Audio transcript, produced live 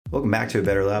Welcome back to A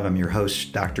Better Love. I'm your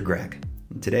host, Dr. Greg.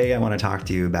 Today I want to talk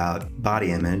to you about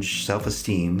body image,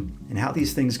 self-esteem, and how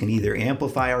these things can either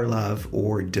amplify our love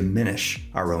or diminish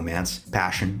our romance,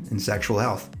 passion, and sexual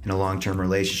health in a long-term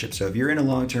relationship. So if you're in a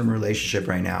long-term relationship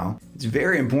right now, it's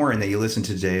very important that you listen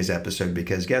to today's episode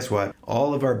because guess what?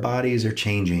 All of our bodies are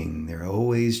changing. They're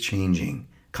always changing,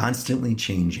 constantly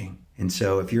changing. And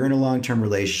so if you're in a long-term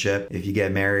relationship, if you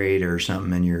get married or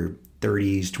something in your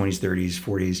 30s, 20s, 30s,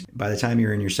 40s. By the time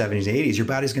you're in your 70s and 80s, your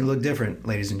body's going to look different,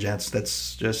 ladies and gents.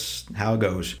 That's just how it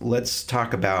goes. Let's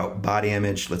talk about body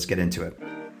image. Let's get into it.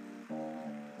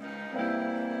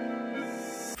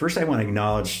 First, I want to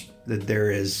acknowledge that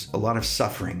there is a lot of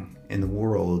suffering in the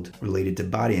world related to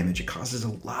body image. It causes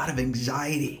a lot of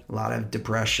anxiety, a lot of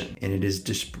depression, and it is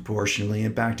disproportionately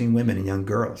impacting women and young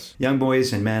girls. Young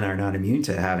boys and men are not immune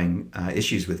to having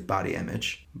issues with body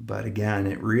image, but again,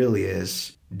 it really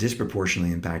is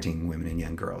disproportionately impacting women and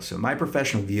young girls. So my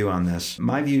professional view on this,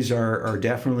 my views are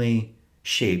definitely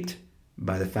shaped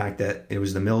by the fact that it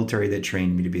was the military that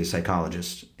trained me to be a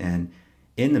psychologist. And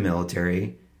in the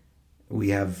military, we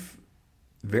have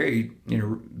very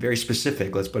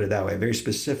specific, let's put it that way, very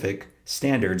specific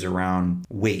standards around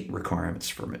weight requirements,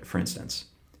 for instance.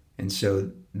 And so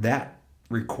that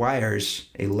requires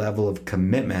a level of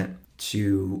commitment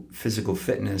to physical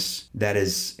fitness that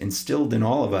is instilled in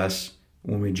all of us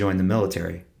when we join the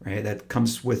military, right? That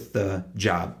comes with the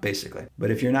job, basically. But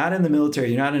if you're not in the military,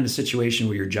 you're not in a situation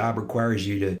where your job requires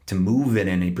you to move in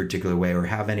any particular way or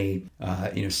have any,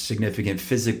 significant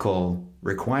physical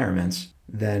requirements,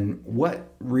 then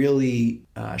what really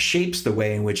shapes the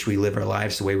way in which we live our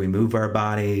lives, the way we move our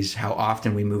bodies, how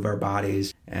often we move our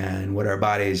bodies, and what our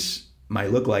bodies might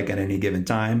look like at any given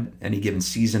time, any given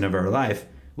season of our life,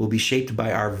 will be shaped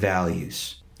by our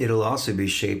values. It'll also be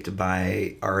shaped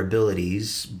by our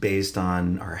abilities based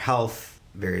on our health,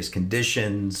 various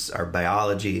conditions, our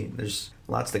biology. There's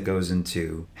lots that goes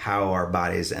into how our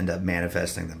bodies end up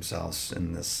manifesting themselves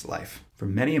in this life. For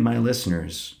many of my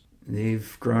listeners,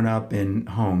 they've grown up in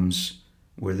homes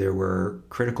where there were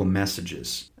critical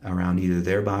messages around either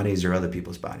their bodies or other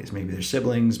people's bodies. Maybe their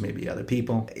siblings, maybe other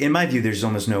people. In my view, there's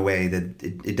almost no way that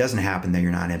it doesn't happen that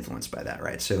you're not influenced by that,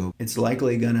 right? So it's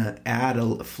likely going to add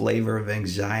a flavor of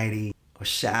anxiety or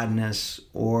sadness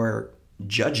or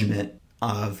judgment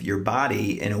of your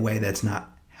body in a way that's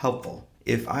not helpful.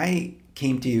 If I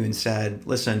came to you and said,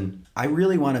 listen, I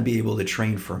really want to be able to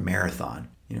train for a marathon,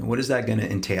 what is that going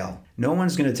to entail? No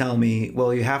one's going to tell me,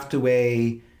 well, you have to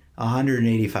weigh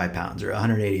 185 pounds or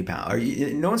 180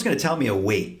 pounds. No one's going to tell me a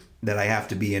weight that I have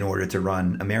to be in order to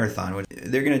run a marathon.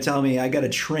 They're going to tell me I got to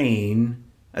train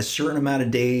a certain amount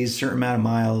of days, certain amount of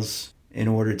miles in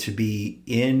order to be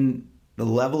in the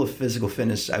level of physical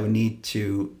fitness I would need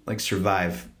to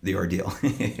survive the ordeal.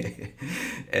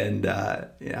 And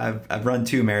I've run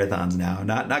 2 marathons now,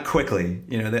 not quickly.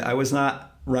 I was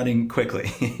not running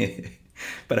quickly.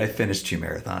 But I finished 2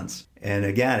 marathons. And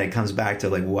again, it comes back to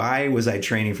why was I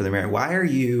training for the marathon? Why are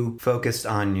you focused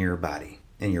on your body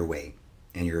and your weight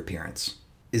and your appearance?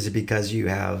 Is it because you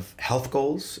have health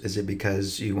goals? Is it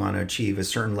because you want to achieve a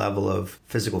certain level of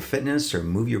physical fitness or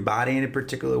move your body in a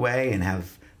particular way and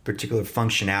have particular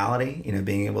functionality,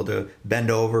 being able to bend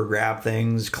over, grab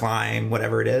things, climb,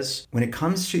 whatever it is? When it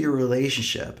comes to your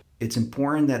relationship, it's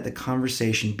important that the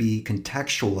conversation be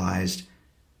contextualized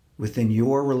within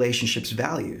your relationship's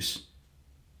values.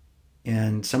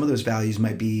 And some of those values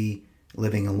might be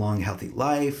living a long, healthy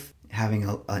life, having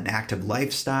an active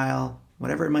lifestyle,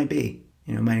 whatever it might be.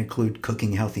 It might include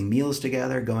cooking healthy meals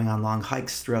together, going on long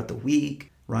hikes throughout the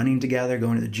week, running together,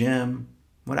 going to the gym,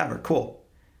 whatever, cool.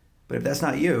 But if that's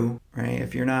not you, right,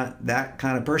 if you're not that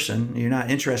kind of person, you're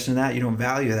not interested in that, you don't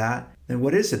value that, then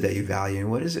what is it that you value? And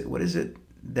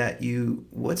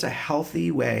what's a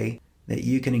healthy way that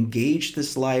you can engage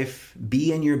this life,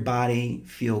 be in your body,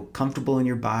 feel comfortable in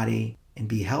your body, and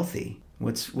be healthy?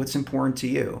 What's important to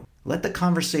you? Let the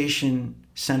conversation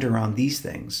center on these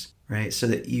things, right? So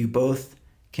that you both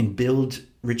can build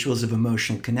rituals of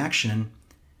emotional connection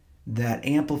that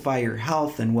amplify your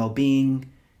health and well-being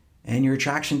and your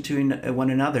attraction to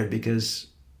one another, because,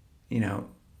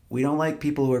 we don't like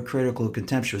people who are critical or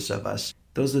contemptuous of us.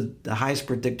 Those are the highest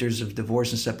predictors of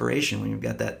divorce and separation, when you've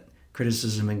got that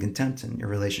criticism and contempt in your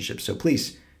relationship. So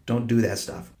please don't do that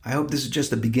stuff. I hope this is just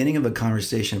the beginning of a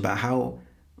conversation about how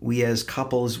we as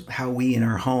couples, how we in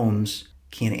our homes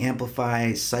can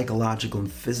amplify psychological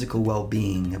and physical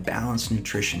well-being, a balanced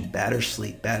nutrition, better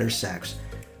sleep, better sex.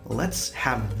 Let's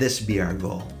have this be our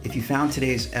goal. If you found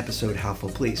today's episode helpful,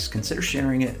 please consider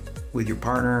sharing it with your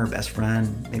partner or best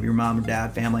friend, maybe your mom or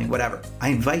dad, family, whatever. I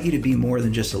invite you to be more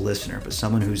than just a listener, but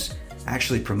someone who's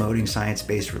actually promoting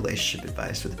science-based relationship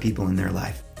advice with the people in their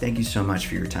life. Thank you so much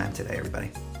for your time today,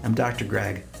 everybody. I'm Dr.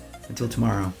 Greg. Until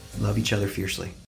tomorrow, love each other fiercely.